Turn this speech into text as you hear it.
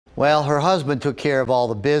Well, her husband took care of all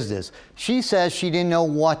the business. She says she didn't know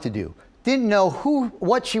what to do, didn't know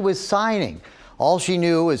what she was signing. All she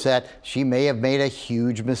knew is that she may have made a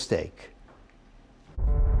huge mistake.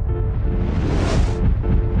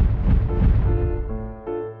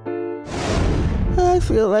 I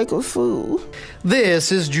feel like a fool.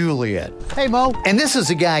 This is Juliette. Hey, Mo. And this is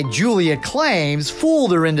the guy Juliette claims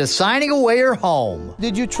fooled her into signing away her home.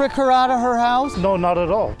 Did you trick her out of her house? No, not at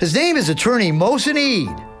all. His name is attorney Mohsen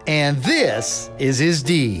Eid, and this is his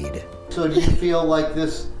deed. So do you feel like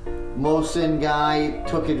this Mohsen guy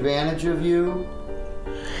took advantage of you?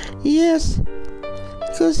 Yes,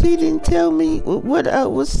 because he didn't tell me what I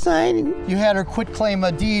was signing. You had her quit claim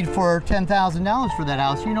a deed for $10,000 for that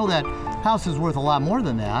house. You know that house is worth a lot more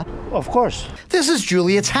than that. Of course. This is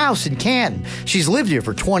Juliette's house in Canton. She's lived here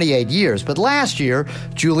for 28 years, but last year,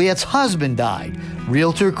 Juliette's husband died,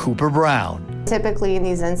 realtor Cooper Brown. Typically in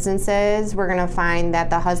these instances, we're going to find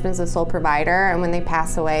that the husband's the sole provider, and when they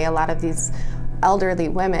pass away, a lot of these elderly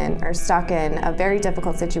women are stuck in a very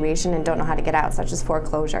difficult situation and don't know how to get out, such as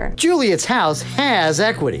foreclosure. Juliette's house has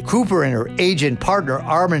equity. Cooper and her agent partner,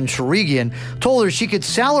 Armin Sharigian, told her she could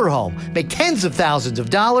sell her home, make tens of thousands of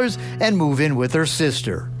dollars, and move in with her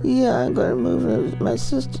sister. Yeah, I'm going to move in with my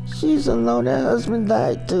sister. She's alone. Her husband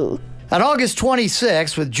died, too. On August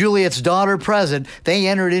 26th, with Juliette's daughter present, they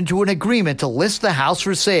entered into an agreement to list the house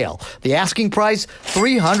for sale. The asking price,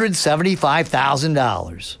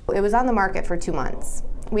 $375,000. It was on the market for 2 months.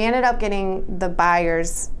 We ended up getting the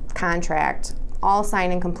buyer's contract all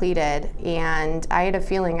signed and completed, and I had a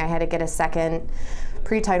feeling I had to get a second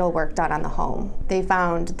pre-title work done on the home. They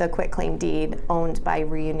found the quitclaim deed owned by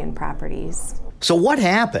Reunion Properties. So what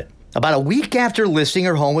happened? About a week after listing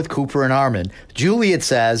her home with Cooper and Armin, Juliette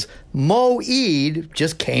says Mo Eid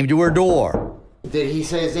just came to her door. Did he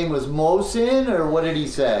say his name was Mohsen, or what did he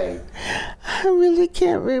say? I really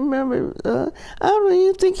can't remember. I don't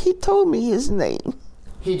even think he told me his name.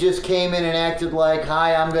 He just came in and acted like,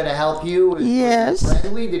 hi, I'm going to help you? Yes.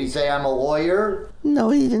 Friendly? Did he say I'm a lawyer?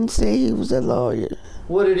 No, he didn't say he was a lawyer.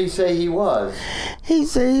 What did he say he was? He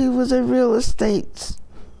said he was a real estate.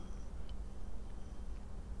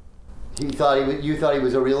 You thought he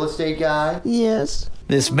was a real estate guy? Yes.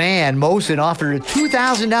 This man, Mohsen, offered her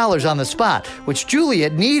 $2,000 on the spot, which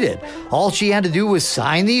Juliette needed. All she had to do was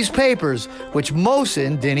sign these papers, which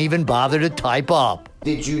Mohsen didn't even bother to type up.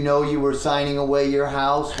 Did you know you were signing away your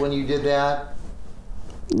house when you did that?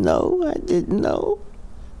 No, I didn't know.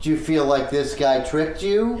 Do you feel like this guy tricked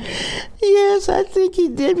you? Yes, I think he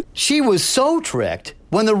did. She was so tricked.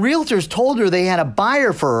 When the realtors told her they had a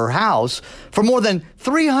buyer for her house for more than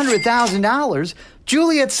 $300,000,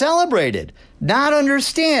 Juliette celebrated, not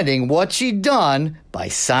understanding what she'd done by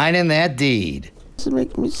signing that deed. It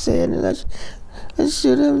makes me sad, and I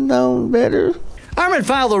should have known better. Armin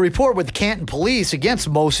filed a report with the Canton police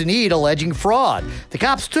against Mohsen Eid alleging fraud. The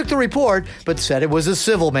cops took the report but said it was a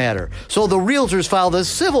civil matter. So the realtors filed a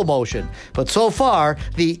civil motion. But so far,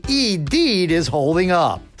 the Eid deed is holding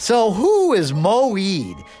up. So who is Mo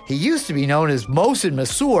Eid? He used to be known as Mohsen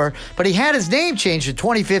Mansour, but he had his name changed in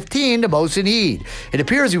 2015 to Mohsen Eid. It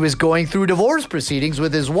appears he was going through divorce proceedings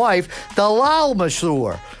with his wife, Dalal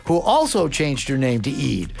Mansour, who also changed her name to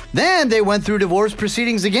Eid. Then they went through divorce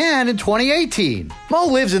proceedings again in 2018. Mo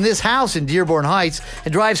lives in this house in Dearborn Heights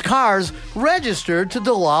and drives cars registered to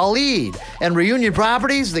Dalal Eid. And Reunion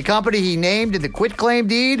Properties, the company he named in the quitclaim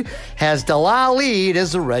deed, has Dalal Eid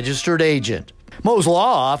as the registered agent. Mo's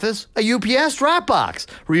law office, a UPS drop box.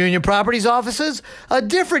 Reunion Properties offices, a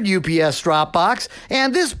different UPS drop box,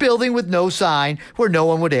 and this building with no sign where no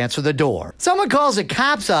one would answer the door. Someone calls the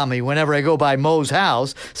cops on me whenever I go by Mo's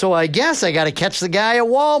house, so I guess I gotta catch the guy at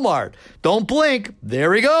Walmart. Don't blink,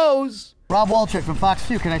 there he goes. Rob Waltrip from Fox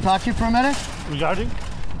 2, can I talk to you for a minute? Regarding?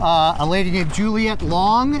 A lady named Juliette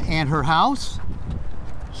Long and her house.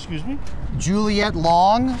 Excuse me? Juliette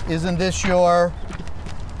Long, isn't this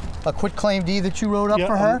a quitclaim deed that you wrote up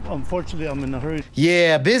for her? Unfortunately, I'm in a hurry.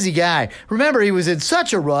 Yeah, busy guy. Remember, he was in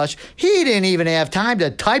such a rush, he didn't even have time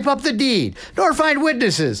to type up the deed, nor find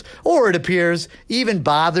witnesses, or it appears, even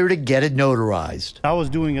bother to get it notarized. I was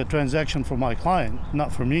doing a transaction for my client,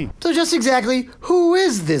 not for me. So just exactly, who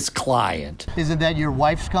is this client? Isn't that your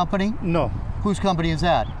wife's company? No. Whose company is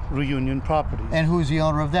that? Reunion Properties. And who's the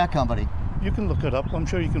owner of that company? You can look it up. I'm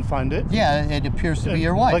sure you can find it. Yeah, it appears to be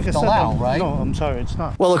your wife, Like I said, Dalal, right? No, I'm sorry, it's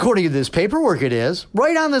not. Well, according to this paperwork, it is.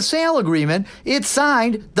 Right on the sale agreement, it's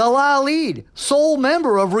signed Dalal Eid, sole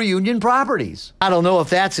member of Reunion Properties. I don't know if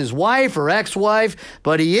that's his wife or ex-wife,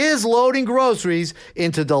 but he is loading groceries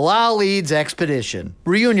into Dalal Eid's expedition.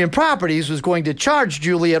 Reunion Properties was going to charge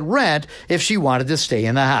Juliette rent if she wanted to stay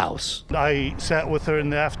in the house. I sat with her in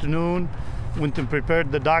the afternoon, went and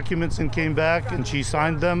prepared the documents and came back, and she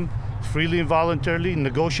signed them freely and voluntarily,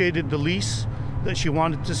 negotiated the lease that she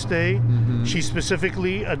wanted to stay. She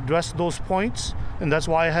specifically addressed those points, and that's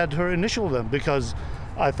why I had her initial them, because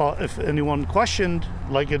I thought if anyone questioned,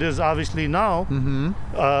 like it is obviously now,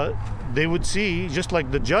 they would see, just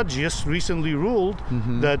like the judge just recently ruled,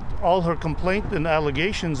 that all her complaint and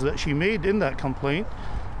allegations that she made in that complaint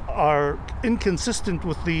are inconsistent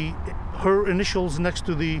with her initials next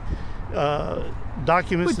to the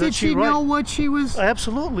documents But that did she she wrote. know what she was?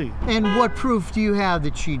 Absolutely. And what proof do you have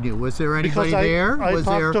that she knew? Was there anybody Because there? I Was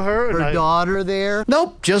talked there to her and daughter there?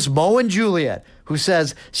 Nope, just Mo and Juliette, who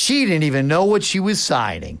says she didn't even know what she was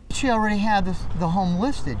signing. She already had the home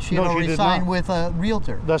listed. She No, had she already did signed not. with a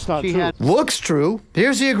realtor. That's not She true. had- Looks true.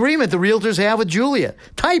 Here's the agreement the realtors have with Juliette,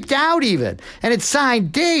 typed out even, and it's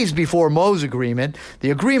signed days before Mo's agreement,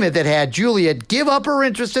 the agreement that had Juliette give up her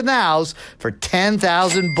interest in the house for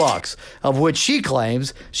 $10,000, of which she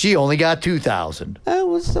claims she only got $2,000. I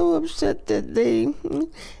was so upset that day.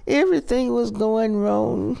 Everything was going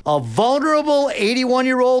wrong. A vulnerable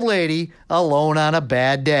 81-year-old lady alone on a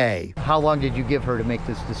bad day. How long did you give her to make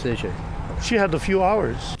this decision? She had a few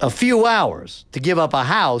hours. A few hours to give up a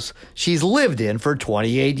house she's lived in for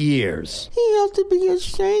 28 years. He ought to be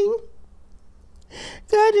ashamed.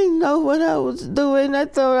 God didn't know what I was doing. I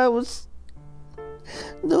thought I was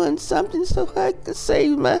doing something so I could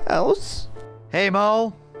save my house. Hey,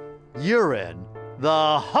 Mo, you're in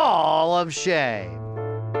the Hall of Shame.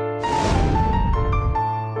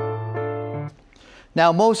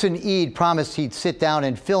 Now, Mohsen Eid promised he'd sit down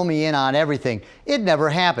and fill me in on everything. It never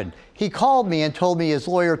happened. He called me and told me his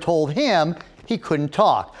lawyer told him he couldn't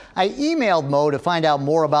talk. I emailed Mo to find out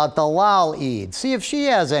more about Dalal Eid, see if she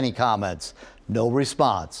has any comments. No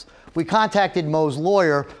response. We contacted Mo's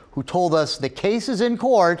lawyer, who told us the case is in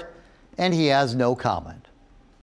court and he has no comment.